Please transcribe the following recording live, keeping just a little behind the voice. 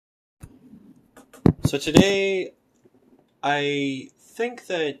So today, I think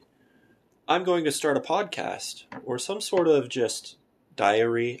that I'm going to start a podcast or some sort of just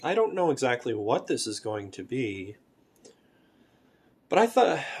diary. I don't know exactly what this is going to be, but I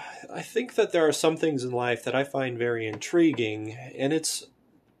think that there are some things in life that I find very intriguing, and it's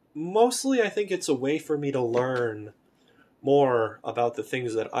mostly I think it's a way for me to learn more about the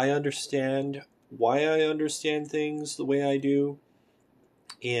things that I understand, why I understand things the way I do,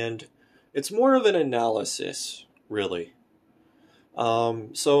 and it's more of an analysis, really.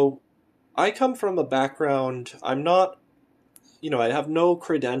 So I come from a background, I'm not, I have no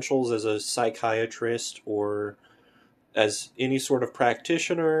credentials as a psychiatrist or as any sort of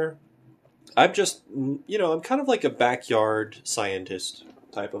practitioner. I'm just, I'm kind of like a backyard scientist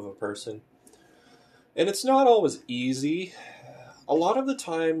type of a person. And it's not always easy. A lot of the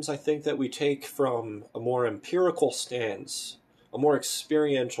times I think that we take from a more empirical stance, a more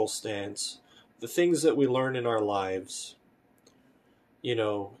experiential stance, the things that we learn in our lives.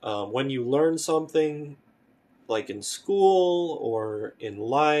 When you learn something, like in school or in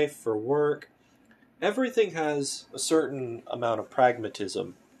life or work, everything has a certain amount of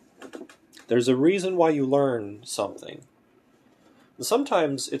pragmatism. There's a reason why you learn something. And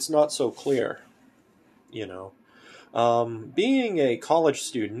sometimes it's not so clear, you know. Being a college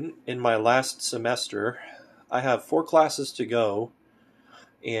student in my last semester, I have 4 classes to go,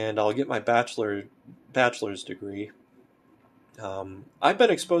 and I'll get my bachelor's degree. I've been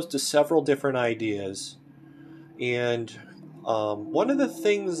exposed to several different ideas, and one of the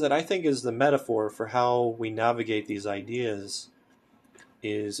things that I think is the metaphor for how we navigate these ideas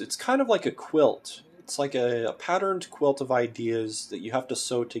is it's kind of like a quilt. It's like a patterned quilt of ideas that you have to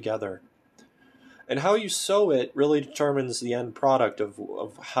sew together. And how you sew it really determines the end product of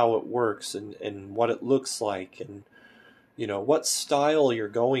how it works and what it looks like and what style you're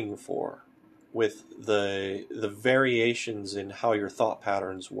going for with the variations in how your thought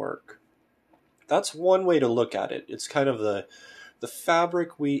patterns work. That's one way to look at it. It's kind of the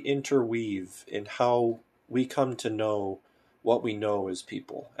fabric we interweave in how we come to know what we know as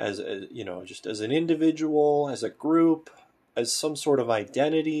people, just as an individual, as a group, as some sort of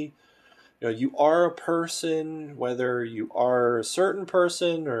identity. You are a person, whether you are a certain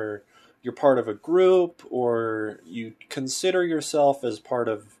person or you're part of a group or you consider yourself as part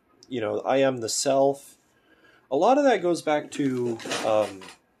of, I am the self. A lot of that goes back to,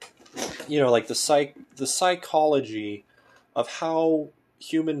 like the psychology of how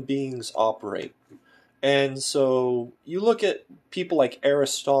human beings operate. And so you look at people like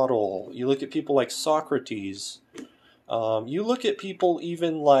Aristotle, you look at people like Socrates, you look at people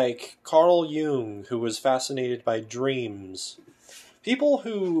even like Carl Jung, who was fascinated by dreams. People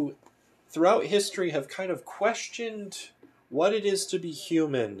who, throughout history, have kind of questioned what it is to be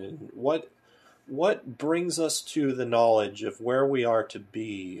human and what brings us to the knowledge of where we are to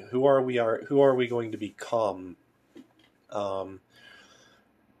be, who are we going to become,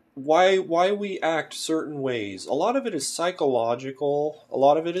 why we act certain ways. A lot of it is psychological, a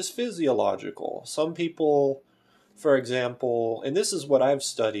lot of it is physiological. Some people, for example, and this is what I've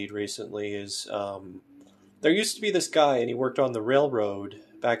studied recently, is there used to be this guy, and he worked on the railroad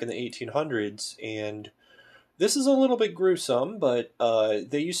back in the 1800s, and this is a little bit gruesome, but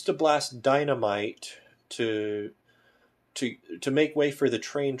they used to blast dynamite to make way for the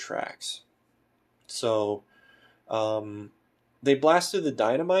train tracks. So they blasted the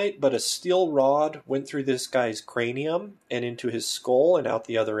dynamite, but a steel rod went through this guy's cranium and into his skull and out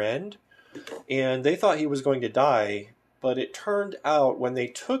the other end. And they thought he was going to die, but it turned out when they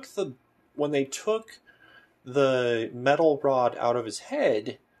took the metal rod out of his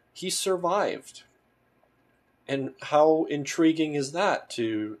head, he survived. And how intriguing is that,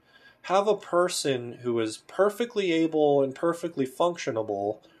 to have a person who is perfectly able and perfectly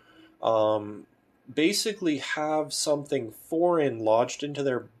functionable basically have something foreign lodged into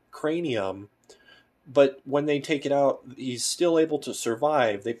their cranium, but when they take it out, he's still able to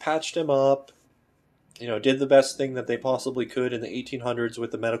survive. They patched him up, did the best thing that they possibly could in the 1800s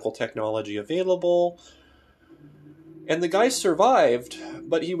with the medical technology available. And the guy survived,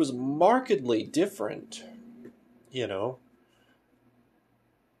 but he was markedly different,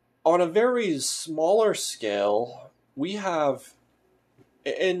 On a very smaller scale, we have,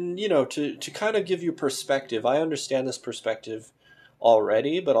 and, to kind of give you perspective, I understand this perspective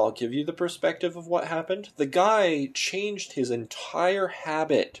already, but I'll give you the perspective of what happened. The guy changed his entire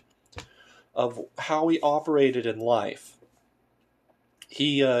habit of how he operated in life.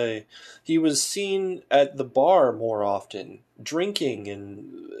 He was seen at the bar more often, drinking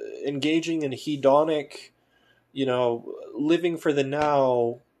and engaging in hedonic, living for the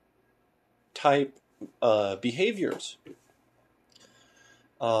now type behaviors.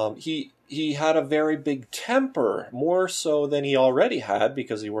 He had a very big temper, more so than he already had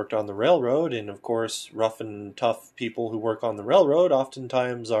because he worked on the railroad, and of course, rough and tough people who work on the railroad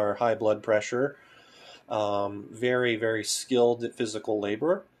oftentimes are high blood pressure, very, very skilled at physical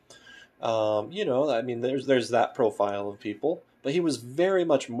labor. I mean, there's that profile of people, but he was very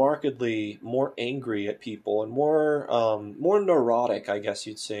much markedly more angry at people and more neurotic, I guess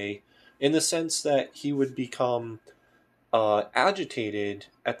you'd say, in the sense that he would become agitated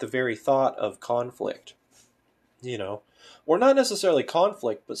at the very thought of conflict, or not necessarily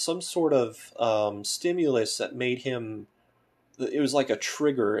conflict, but some sort of stimulus that made him. It was like a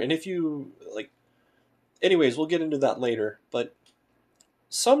trigger, and if you like, anyways, we'll get into that later, but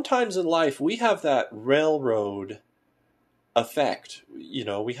sometimes in life we have that railroad effect.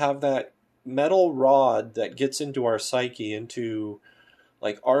 We have that metal rod that gets into our psyche, into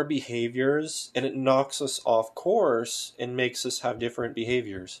like our behaviors, and it knocks us off course and makes us have different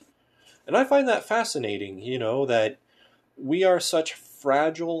behaviors. And I find that fascinating, that we are such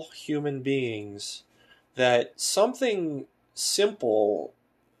fragile human beings that something simple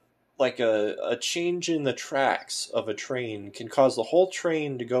like a change in the tracks of a train can cause the whole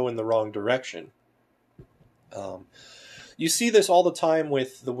train to go in the wrong direction. You see this all the time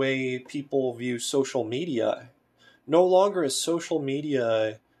with the way people view social media. No longer is social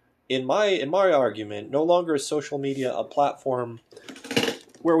media, in my argument, no longer is social media a platform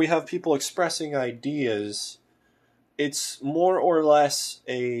where we have people expressing ideas. It's more or less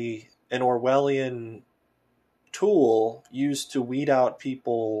an Orwellian tool used to weed out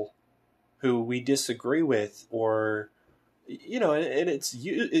people who we disagree with, or and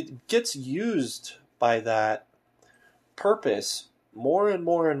it gets used by that purpose more and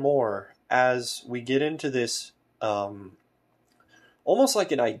more and more as we get into this almost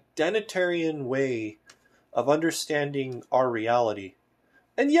like an identitarian way of understanding our reality.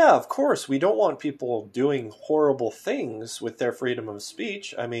 And yeah, of course, we don't want people doing horrible things with their freedom of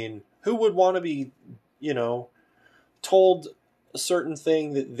speech. I mean, who would want to be, told a certain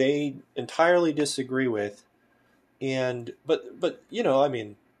thing that they entirely disagree with? And but I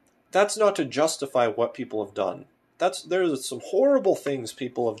mean, that's not to justify what people have done. There's some horrible things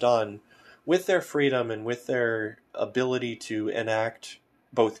people have done with their freedom and with their ability to enact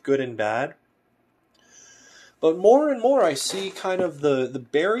both good and bad. But more and more I see kind of the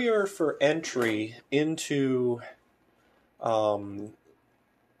barrier for entry into the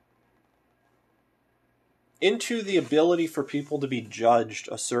ability for people to be judged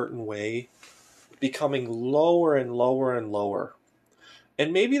a certain way becoming lower and lower and lower.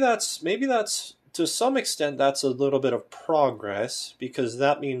 And maybe that's to some extent that's a little bit of progress, because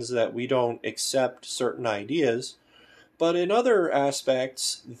that means that we don't accept certain ideas. But in other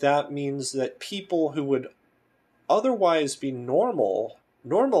aspects, that means that people who would otherwise be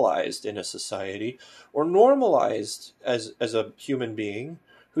normalized in a society, or normalized as a human being,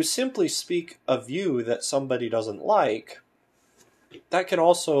 who simply speak a view that somebody doesn't like, that can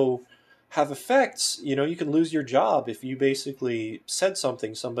also have effects. You can lose your job if you basically said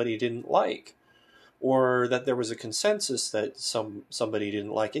something somebody didn't like, or that there was a consensus that somebody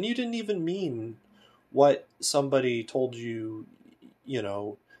didn't like, and you didn't even mean what somebody told you,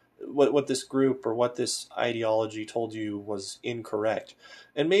 what this group or what this ideology told you was incorrect.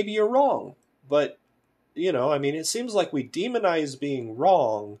 And maybe you're wrong, but, I mean, it seems like we demonize being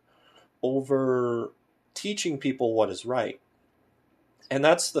wrong over teaching people what is right. And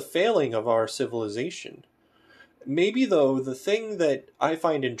that's the failing of our civilization. Maybe, though, the thing that I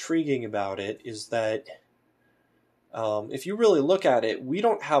find intriguing about it is that if you really look at it, we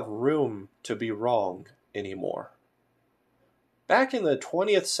don't have room to be wrong anymore. Back in the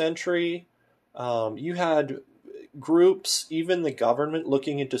 20th century, you had groups, even the government,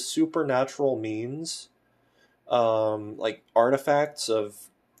 looking into supernatural means, like artifacts of,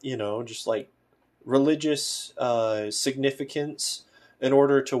 just like religious significance in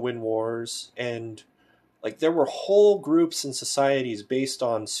order to win wars. And like there were whole groups and societies based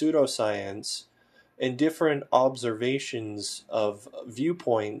on pseudoscience and different observations of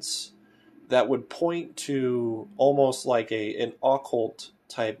viewpoints that would point to almost like an occult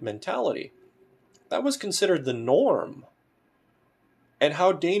type mentality. That was considered the norm. And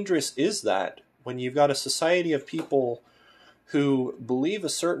how dangerous is that when you've got a society of people who believe a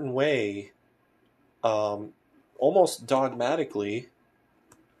certain way, almost dogmatically,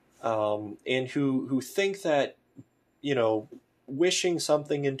 and who think that, wishing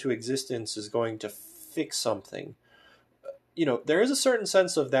something into existence is going to fix something. There is a certain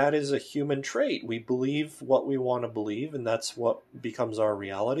sense of that is a human trait. We believe what we want to believe, and that's what becomes our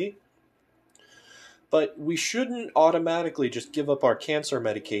reality. But we shouldn't automatically just give up our cancer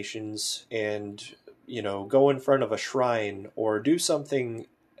medications and, go in front of a shrine or do something,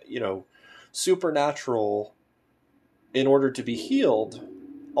 supernatural in order to be healed.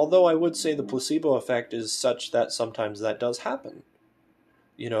 Although I would say the placebo effect is such that sometimes that does happen.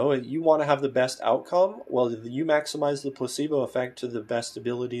 You want to have the best outcome, well, you maximize the placebo effect to the best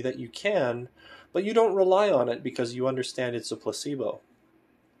ability that you can, but you don't rely on it because you understand it's a placebo.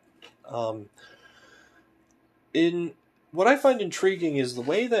 In what I find intriguing is the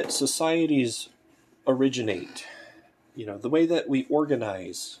way that societies originate, the way that we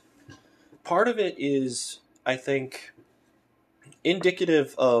organize. Part of it is, I think,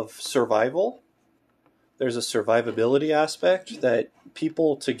 indicative of survival. There's a survivability aspect that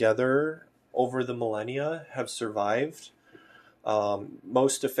people together over the millennia have survived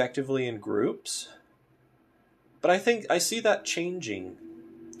most effectively in groups. But I think I see that changing.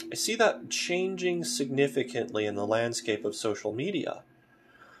 I see that changing significantly in the landscape of social media.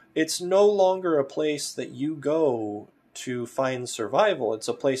 It's no longer a place that you go to find survival. It's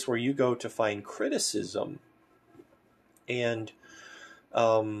a place where you go to find criticism. And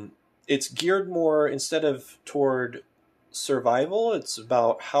it's geared more, instead of toward survival, it's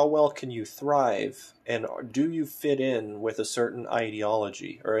about how well can you thrive and do you fit in with a certain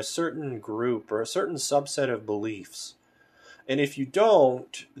ideology or a certain group or a certain subset of beliefs. And if you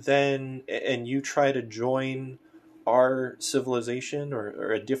don't, then, and you try to join our civilization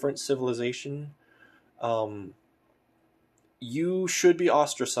or a different civilization, you should be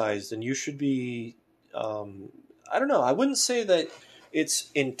ostracized and you should be, I don't know, I wouldn't say that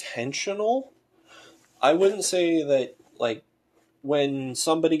it's intentional. I wouldn't say that, like, when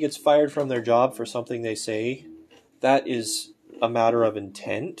somebody gets fired from their job for something they say, that is a matter of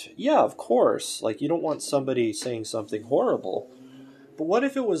intent. Yeah, of course. Like, you don't want somebody saying something horrible. But what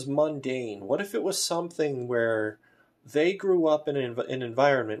if it was mundane? What if it was something where they grew up in an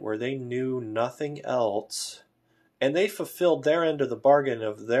environment where they knew nothing else, and they fulfilled their end of the bargain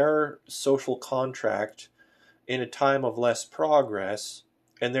of their social contract in a time of less progress,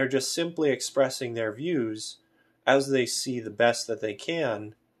 and they're just simply expressing their views as they see the best that they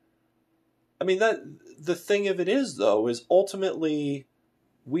can? I mean, that the thing of it is, though, is ultimately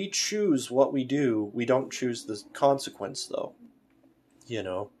we choose what we do. We don't choose the consequence, though.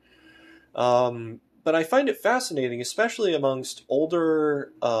 But I find it fascinating, especially amongst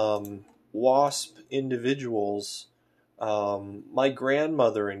older WASP individuals, my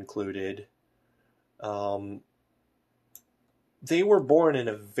grandmother included. They were born in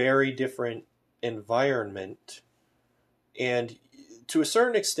a very different environment, and to a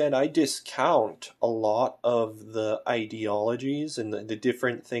certain extent, I discount a lot of the ideologies and the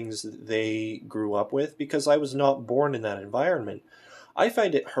different things that they grew up with because I was not born in that environment. I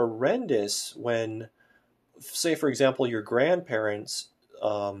find it horrendous when, say, for example, your grandparents,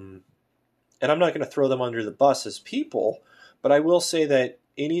 and I'm not going to throw them under the bus as people, but I will say that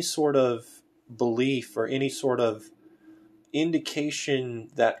any sort of belief or any sort of indication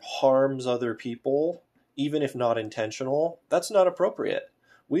that harms other people, even if not intentional, that's not appropriate.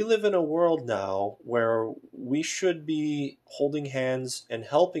 We live in a world now where we should be holding hands and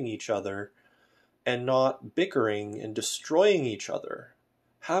helping each other and not bickering and destroying each other.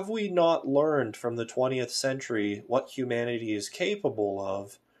 Have we not learned from the 20th century what humanity is capable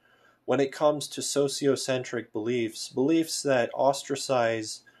of when it comes to sociocentric beliefs that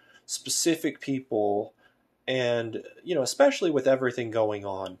ostracize specific people, and, especially with everything going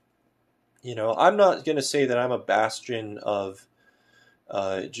on? I'm not going to say that I'm a bastion of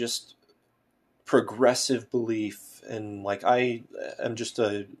just progressive belief and like I am just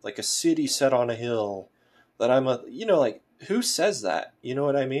a city set on a hill, that I'm a, who says that? You know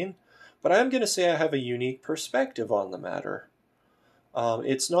what I mean? But I'm going to say I have a unique perspective on the matter.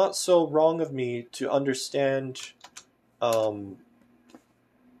 It's not so wrong of me to understand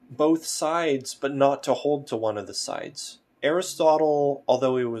both sides, but not to hold to one of the sides. Aristotle,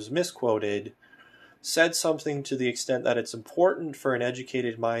 although he was misquoted, said something to the extent that it's important for an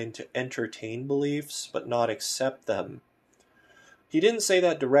educated mind to entertain beliefs, but not accept them. He didn't say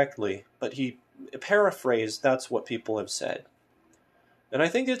that directly, but he paraphrased that's what people have said. And I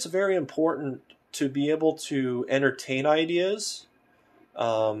think it's very important to be able to entertain ideas,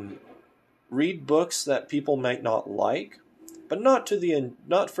 read books that people might not like, but not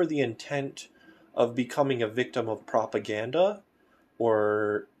for the intent of becoming a victim of propaganda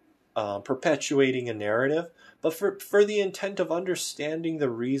or perpetuating a narrative, but for the intent of understanding the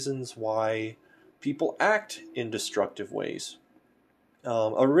reasons why people act in destructive ways.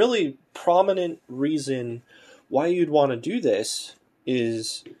 A really prominent reason why you'd want to do this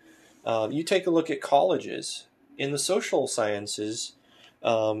is You take a look at colleges in the social sciences,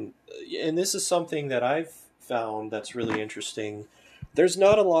 and this is something that I've found that's really interesting. There's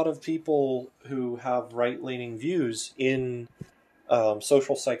not a lot of people who have right-leaning views in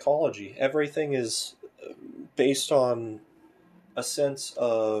social psychology. Everything is based on a sense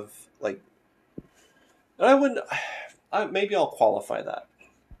of like, and I wouldn't. Maybe I'll qualify that.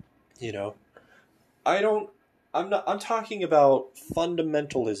 You know, I don't. I'm not. I'm talking about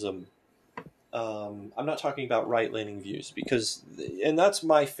fundamentalism. I'm not talking about right-leaning views because, and that's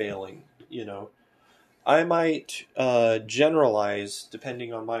my failing. You know, I might generalize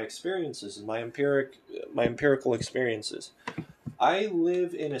depending on my experiences and my empirical experiences. I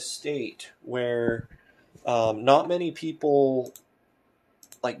live in a state where not many people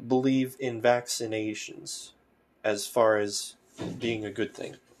like believe in vaccinations as far as being a good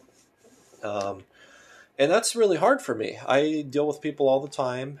thing. And that's really hard for me. I deal with people all the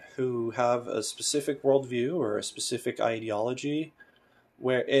time who have a specific worldview or a specific ideology,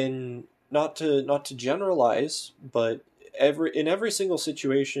 where in not to generalize, but in every single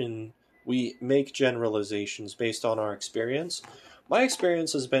situation we make generalizations based on our experience. My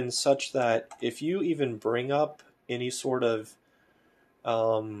experience has been such that if you even bring up any sort of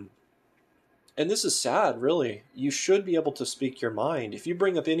and this is sad, really. You should be able to speak your mind. If you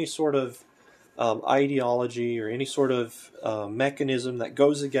bring up any sort of ideology or any sort of mechanism that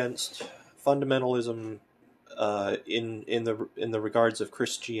goes against fundamentalism in the regards of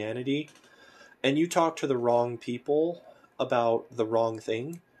Christianity, and you talk to the wrong people about the wrong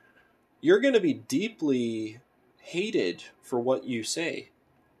thing, you're going to be deeply hated for what you say.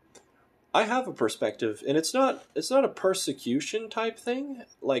 I have a perspective, and it's not a persecution type thing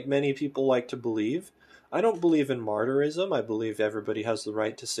like many people like to believe. I don't believe in martyrism. I believe everybody has the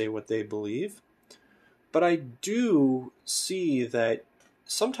right to say what they believe. But I do see that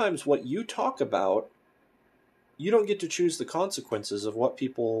sometimes what you talk about, you don't get to choose the consequences of what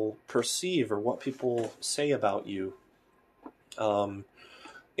people perceive or what people say about you.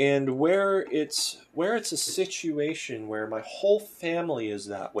 And where it's a situation where my whole family is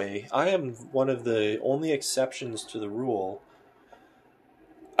that way, I am one of the only exceptions to the rule.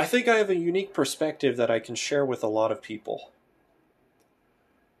 I think I have a unique perspective that I can share with a lot of people.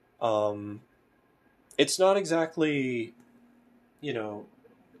 It's not exactly,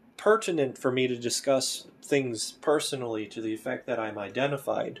 pertinent for me to discuss things personally to the effect that I'm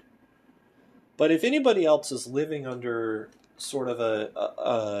identified. But if anybody else is living under sort of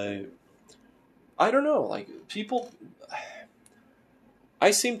I don't know, like people,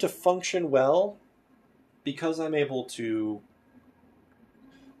 I seem to function well because I'm able to,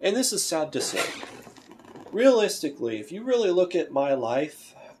 and this is sad to say, realistically, if you really look at my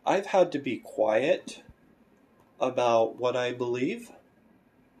life, I've had to be quiet about what I believe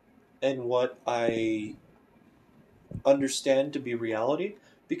and what I understand to be reality,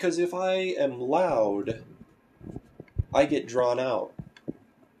 because if I am loud, I get drawn out,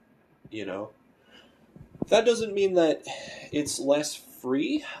 That doesn't mean that it's less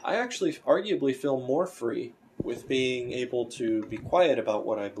free. I actually arguably feel more free with being able to be quiet about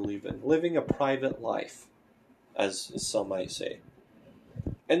what I believe in, living a private life, as some might say.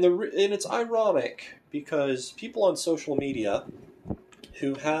 And it's ironic because people on social media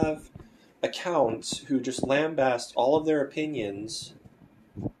who have accounts who just lambast all of their opinions,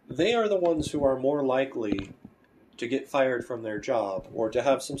 they are the ones who are more likely to get fired from their job, or to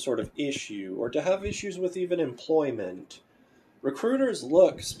have some sort of issue, or to have issues with even employment. Recruiters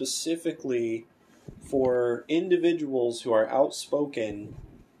look specifically for individuals who are outspoken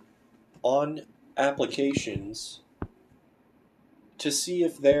on applications to see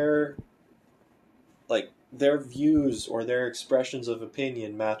if their views or their expressions of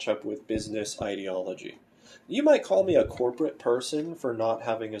opinion match up with business ideology. You might call me a corporate person for not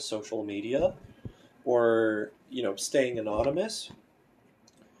having a social media or, staying anonymous.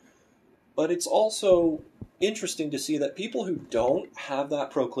 But it's also interesting to see that people who don't have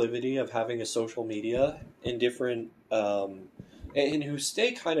that proclivity of having a social media in different, and who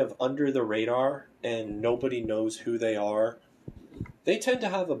stay kind of under the radar and nobody knows who they are, they tend to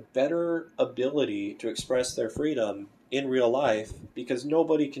have a better ability to express their freedom in real life because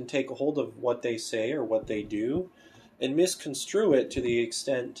nobody can take a hold of what they say or what they do and misconstrue it to the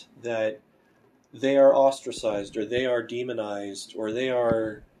extent that they are ostracized or they are demonized or they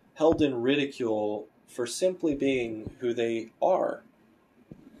are held in ridicule for simply being who they are.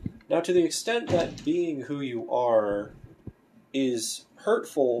 Now, to the extent that being who you are is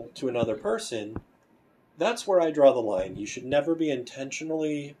hurtful to another person, that's where I draw the line. You should never be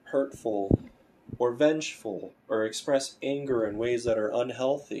intentionally hurtful or vengeful or express anger in ways that are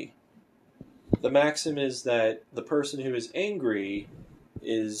unhealthy. The maxim is that the person who is angry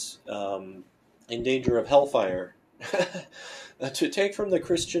is in danger of hellfire. To take from the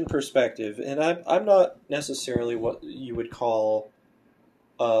Christian perspective, and I'm not necessarily what you would call,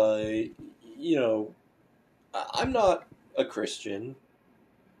 you know, I'm not a Christian,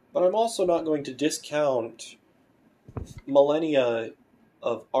 but I'm also not going to discount millennia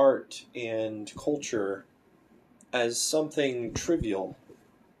of art and culture as something trivial.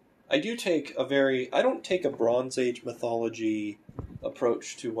 I don't take a Bronze Age mythology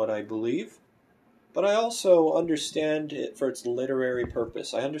approach to what I believe, but I also understand it for its literary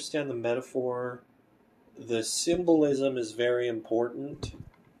purpose. I understand the metaphor. The symbolism is very important.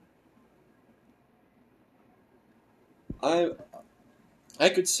 I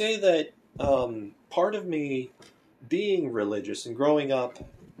could say that part of me being religious and growing up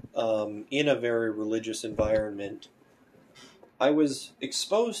in a very religious environment, I was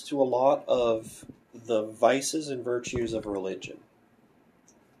exposed to a lot of the vices and virtues of religion.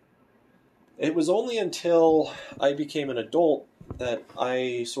 It was only until I became an adult that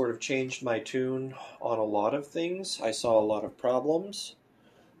I sort of changed my tune on a lot of things. I saw a lot of problems.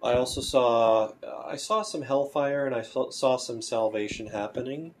 I saw some hellfire, and I saw some salvation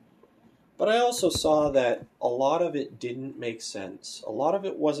happening. But I also saw that a lot of it didn't make sense. A lot of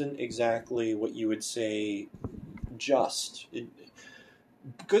it wasn't exactly what you would say just.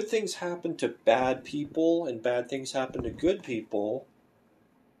 Good things happen to bad people, and bad things happen to good people,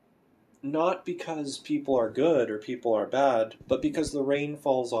 not because people are good or people are bad, but because the rain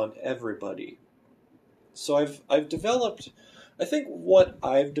falls on everybody. So I've developed, I think what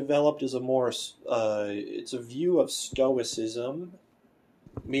I've developed is it's a view of stoicism,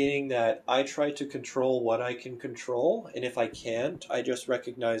 meaning that I try to control what I can control, and if I can't, I just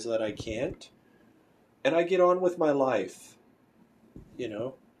recognize that I can't, and I get on with my life. You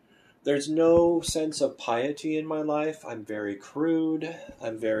know, there's no sense of piety in my life. I'm very crude,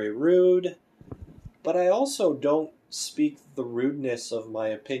 I'm very rude, but I also don't speak the rudeness of my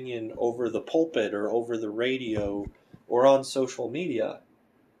opinion over the pulpit or over the radio or on social media.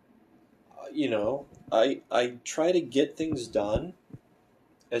 I try to get things done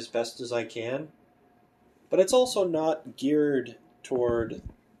as best as I can, but it's also not geared toward,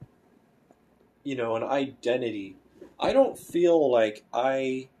 an identity. I don't feel like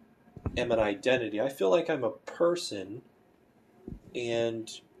I am an identity. I feel like I'm a person,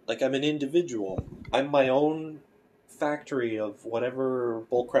 and like I'm an individual. I'm my own factory of whatever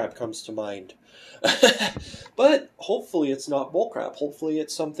bullcrap comes to mind. But hopefully it's not bullcrap. Hopefully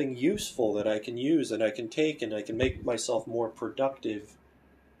it's something useful that I can use and I can take and I can make myself more productive.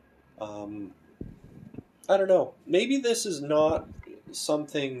 I don't know. Maybe this is not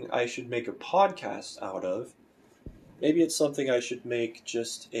something I should make a podcast out of. Maybe it's something I should make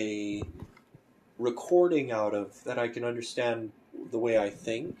just a recording out of that I can understand the way I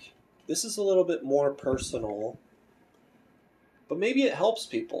think. This is a little bit more personal, but maybe it helps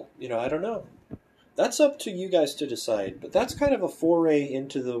people. I don't know. That's up to you guys to decide, but that's kind of a foray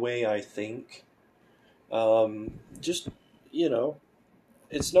into the way I think.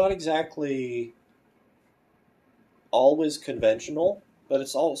 It's not exactly always conventional, but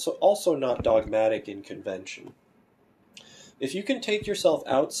it's also not dogmatic in convention. If you can take yourself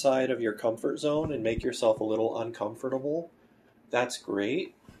outside of your comfort zone and make yourself a little uncomfortable, that's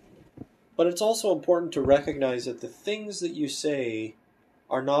great. But it's also important to recognize that the things that you say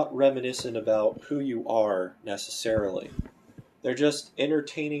are not reminiscent about who you are necessarily. They're just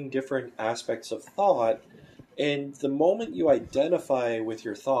entertaining different aspects of thought, and the moment you identify with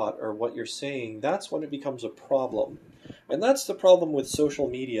your thought or what you're saying, that's when it becomes a problem. And that's the problem with social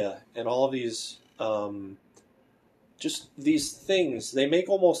media and all of these just these things. They make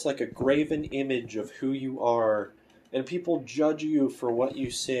almost like a graven image of who you are, and people judge you for what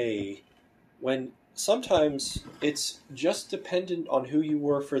you say, when sometimes it's just dependent on who you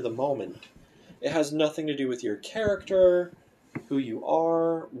were for the moment. It has nothing to do with your character, who you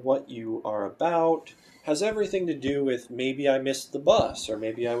are, what you are about. It has everything to do with maybe I missed the bus, or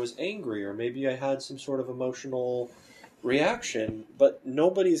maybe I was angry, or maybe I had some sort of emotional reaction, but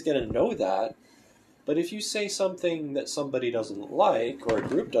nobody's going to know that. But if you say something that somebody doesn't like, or a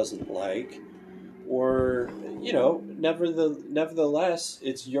group doesn't like, or, nevertheless,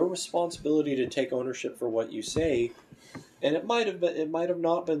 it's your responsibility to take ownership for what you say, and it might have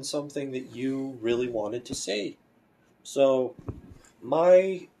not been something that you really wanted to say. So,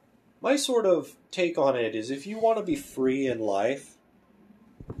 my sort of take on it is, if you want to be free in life,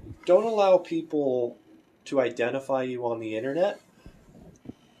 don't allow people to identify you on the internet.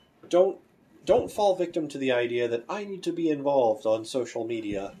 Don't fall victim to the idea that I need to be involved on social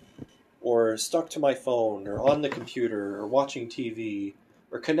media. or stuck to my phone or on the computer or watching TV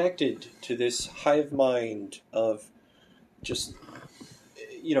or connected to this hive mind of just,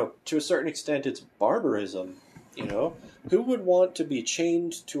 to a certain extent, it's barbarism. Who would want to be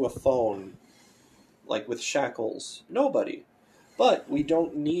chained to a phone like with shackles? Nobody. But we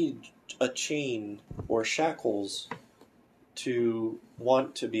don't need a chain or shackles to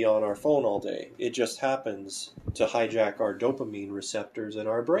want to be on our phone all day. It just happens to hijack our dopamine receptors in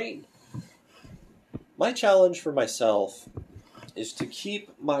our brain. My challenge for myself is to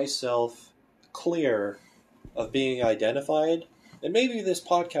keep myself clear of being identified, and maybe this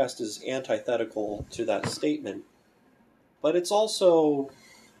podcast is antithetical to that statement, but it's also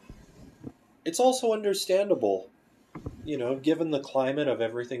understandable, given the climate of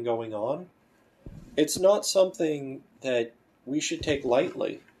everything going on. It's not something that we should take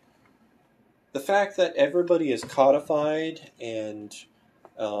lightly. The fact that everybody is codified and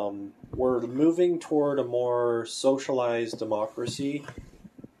we're moving toward a more socialized democracy,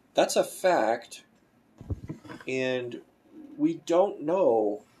 that's a fact, and we don't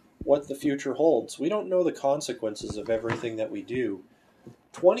know what the future holds. We don't know the consequences of everything that we do.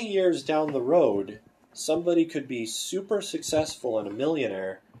 20 years down the road, somebody could be super successful and a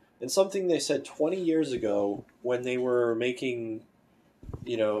millionaire, and something they said 20 years ago when they were making,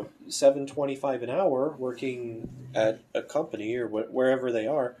 $7.25 an hour working at a company or wherever they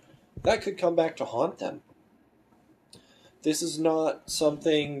are, that could come back to haunt them. This is not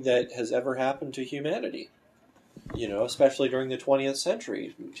something that has ever happened to humanity, especially during the 20th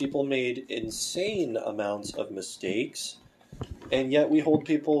century. People made insane amounts of mistakes, and yet we hold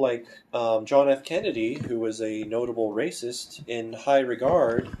people like John F. Kennedy, who was a notable racist, in high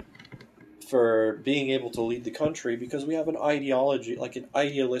regard for being able to lead the country because we have an ideology, like an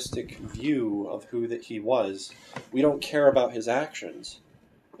idealistic view of who that he was. We don't care about his actions.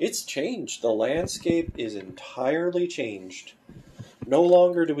 It's changed. The landscape is entirely changed. No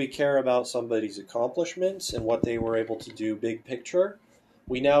longer do we care about somebody's accomplishments and what they were able to do big picture.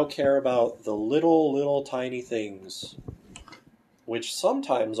 We now care about the little tiny things, which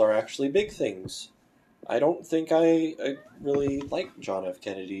sometimes are actually big things. I don't think I really like John F.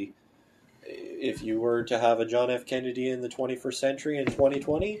 Kennedy. If you were to have a John F. Kennedy in the 21st century in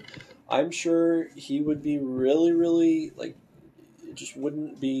 2020, I'm sure he would be really, really, it just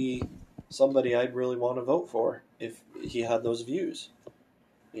wouldn't be somebody I'd really want to vote for if he had those views.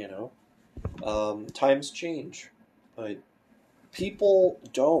 Times change, but people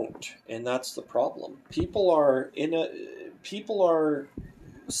don't, and that's the problem. People are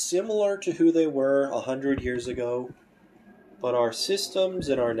similar to who they were 100 years ago, but our systems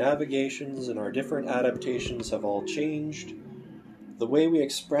and our navigations and our different adaptations have all changed. The way we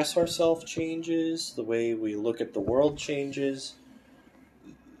express ourselves changes, the way we look at the world changes,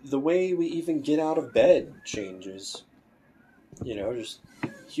 the way we even get out of bed changes. Just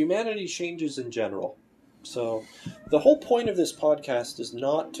humanity changes in general. So the whole point of this podcast is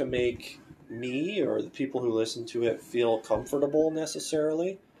not to make me or the people who listen to it feel comfortable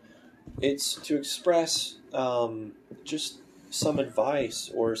necessarily. It's to express just some advice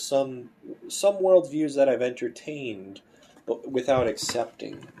or some worldviews that I've entertained but without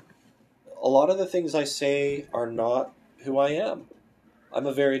accepting. A lot of the things I say are not who I am. I'm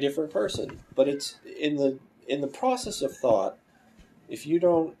a very different person, but it's in the process of thought. If you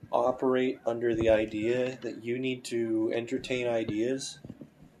don't operate under the idea that you need to entertain ideas,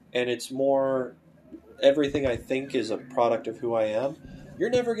 and it's more everything I think is a product of who I am, you're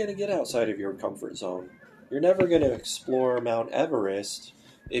never going to get outside of your comfort zone. You're never going to explore Mount Everest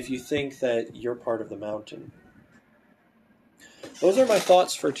if you think that you're part of the mountain. Those are my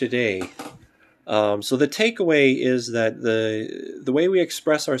thoughts for today. So the takeaway is that the way we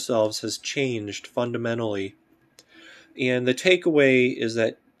express ourselves has changed fundamentally. And the takeaway is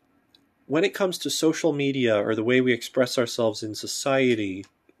that when it comes to social media or the way we express ourselves in society,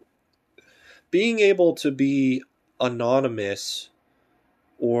 being able to be anonymous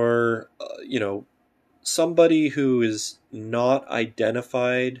or, somebody who is not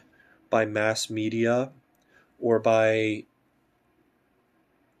identified by mass media or by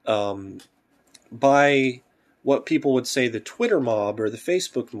what people would say the Twitter mob or the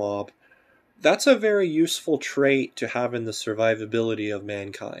Facebook mob, that's a very useful trait to have in the survivability of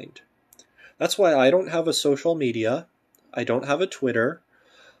mankind. That's why I don't have a social media. I don't have a Twitter.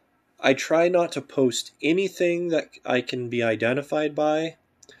 I try not to post anything that I can be identified by.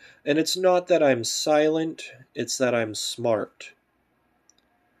 And it's not that I'm silent, it's that I'm smart.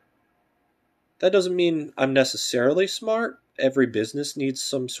 That doesn't mean I'm necessarily smart. Every business needs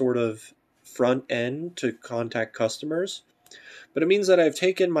some sort of front end to contact customers. but it means that I've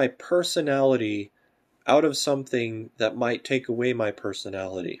taken my personality out of something that might take away my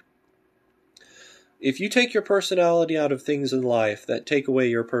personality. If you take your personality out of things in life that take away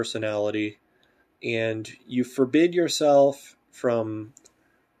your personality, and you forbid yourself from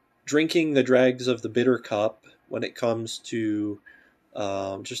drinking the dregs of the bitter cup when it comes to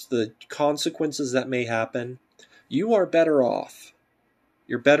just the consequences that may happen, you are better off.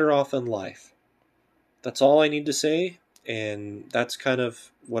 You're better off in life. That's all I need to say, and that's kind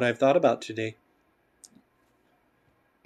of what I've thought about today.